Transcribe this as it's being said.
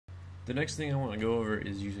The next thing I want to go over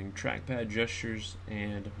is using trackpad gestures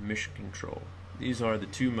and mission control. These are the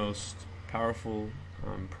two most powerful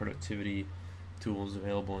productivity tools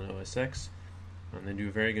available in OS X. They do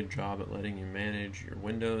a very good job at letting you manage your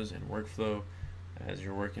windows and workflow as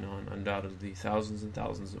you're working on undoubtedly thousands and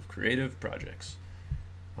thousands of creative projects.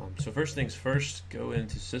 So first things first, go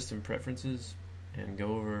into System Preferences and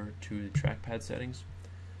go over to the trackpad settings.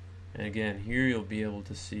 And again, here you'll be able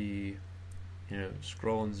to see,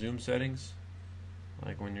 scroll and zoom settings.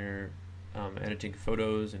 Like when you're editing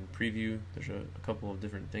photos and preview, there's a couple of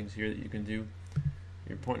different things here that you can do.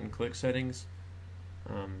 Your point and click settings,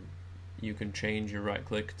 you can change your right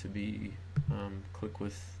click to be click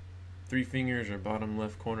with 3 fingers or bottom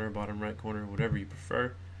left corner, bottom right corner, whatever you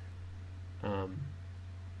prefer.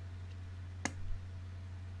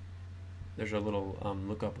 There's a little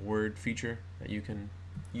look up word feature that you can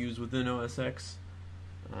use within OS X.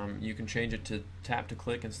 You can change it to tap to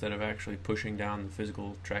click instead of actually pushing down the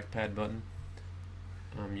physical trackpad button.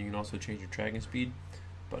 You can also change your tracking speed.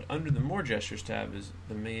 But under the More Gestures tab is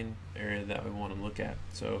the main area that we want to look at.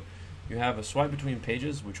 So you have a swipe between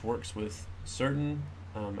pages, which works with certain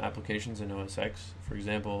applications in OS X. For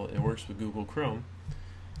example, it works with Google Chrome.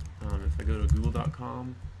 If I go to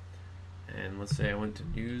google.com and let's say I went to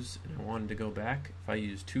news and I wanted to go back, if I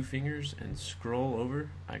use 2 fingers and scroll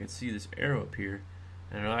over, I can see this arrow appear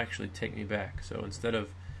and it'll actually take me back. So instead of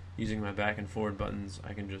using my back and forward buttons,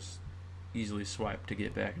 I can just easily swipe to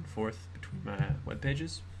get back and forth between my web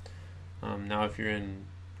pages. Now if you're in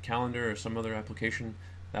Calendar or some other application,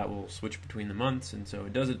 that will switch between the months, and so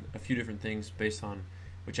it does a few different things based on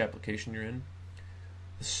which application you're in.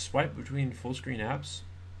 The swipe between full screen apps,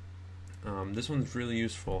 this one's really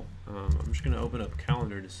useful. I'm just going to open up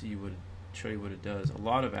Calendar to show you what it does. A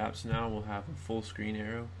lot of apps now will have a full screen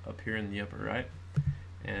arrow up here in the upper right,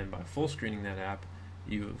 and by full screening that app,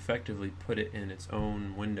 you effectively put it in its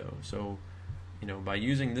own window. So, by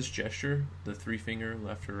using this gesture, the 3 finger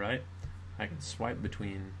left or right, I can swipe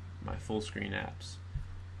between my full screen apps.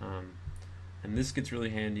 And this gets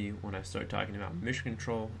really handy when I start talking about mission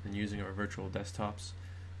control and using our virtual desktops.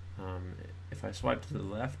 If I swipe to the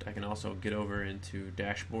left, I can also get over into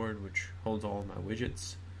Dashboard, which holds all of my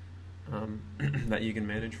widgets that you can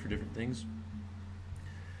manage for different things.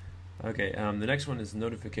 Okay, the next one is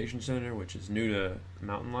Notification Center, which is new to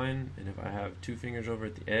Mountain Lion, and if I have 2 fingers over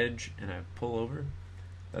at the edge and I pull over,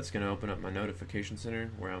 that's going to open up my Notification Center,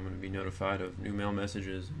 where I'm going to be notified of new mail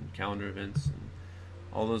messages and calendar events and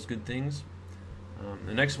all those good things.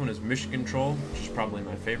 The next one is Mission Control, which is probably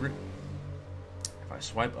my favorite. If I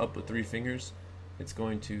swipe up with 3 fingers, it's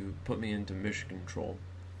going to put me into Mission Control.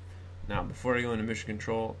 Now, before I go into Mission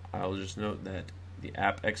Control, I'll just note that the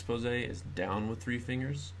app expose is down with 3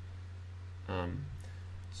 fingers.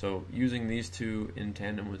 So using these two in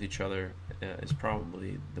tandem with each other is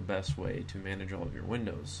probably the best way to manage all of your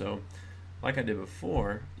windows. So like I did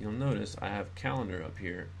before, you'll notice I have Calendar up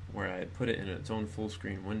here where I put it in its own full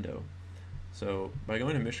screen window. So by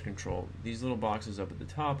going to Mission Control, these little boxes up at the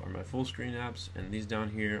top are my full screen apps, and these down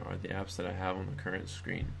here are the apps that I have on the current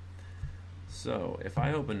screen. So if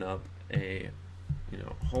I open up a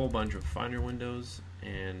whole bunch of Finder windows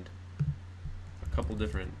and a couple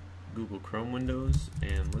different Google Chrome windows,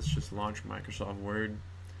 and let's just launch Microsoft Word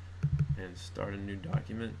and start a new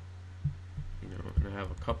document, and I have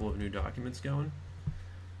a couple of new documents going.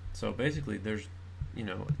 So basically there's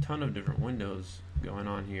a ton of different windows going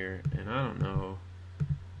on here, and I don't know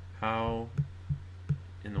how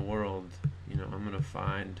in the world I'm gonna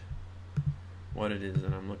find what it is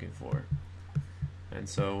that I'm looking for. And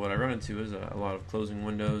so what I run into is a lot of closing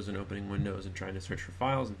windows and opening windows and trying to search for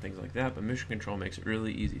files and things like that, but Mission Control makes it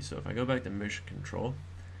really easy. So if I go back to Mission Control,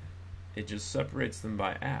 it just separates them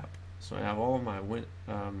by app. So I have all of my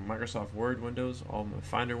Microsoft Word windows, all of my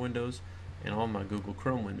Finder windows, and all of my Google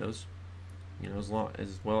Chrome windows, as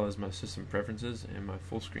well as my System Preferences and my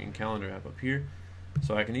full screen Calendar app up here.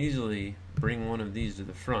 So I can easily bring one of these to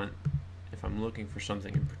the front if I'm looking for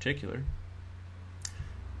something in particular.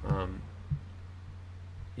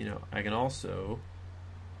 I can also,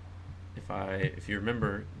 if you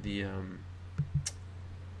remember the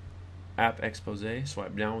app expose,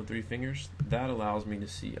 swipe down with 3 fingers, that allows me to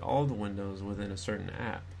see all the windows within a certain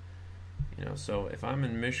app. So if I'm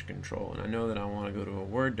in Mission Control and I know that I want to go to a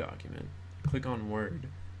Word document, click on Word.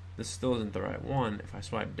 This still isn't the right one. If I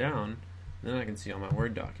swipe down, then I can see all my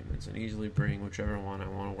Word documents and easily bring whichever one I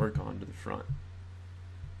want to work on to the front.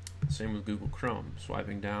 Same with Google Chrome.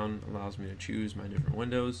 Swiping down allows me to choose my different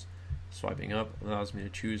windows. Swiping up allows me to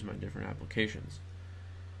choose my different applications.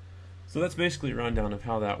 So that's basically a rundown of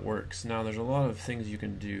how that works. Now there's a lot of things you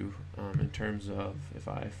can do in terms of, if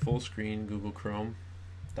I full screen Google Chrome,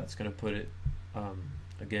 that's going to put it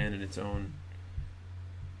again in its own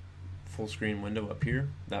full screen window up here,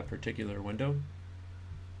 that particular window.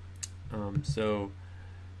 So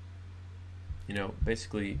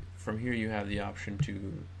basically from here you have the option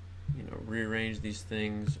to rearrange these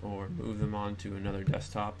things or move them onto another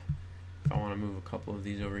desktop. If I want to move a couple of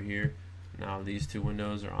these over here, now these two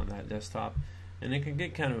windows are on that desktop, and it can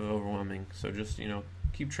get kind of overwhelming. So just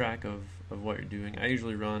keep track of what you're doing. I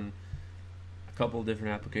usually run a couple of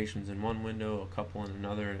different applications in one window, a couple in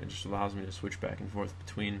another, and it just allows me to switch back and forth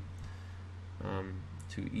between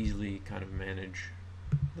to easily kind of manage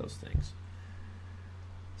those things.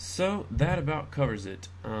 So that about covers it.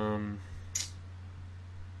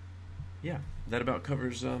 Yeah, that about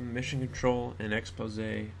covers mission control and expose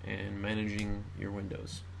and managing your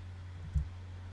windows.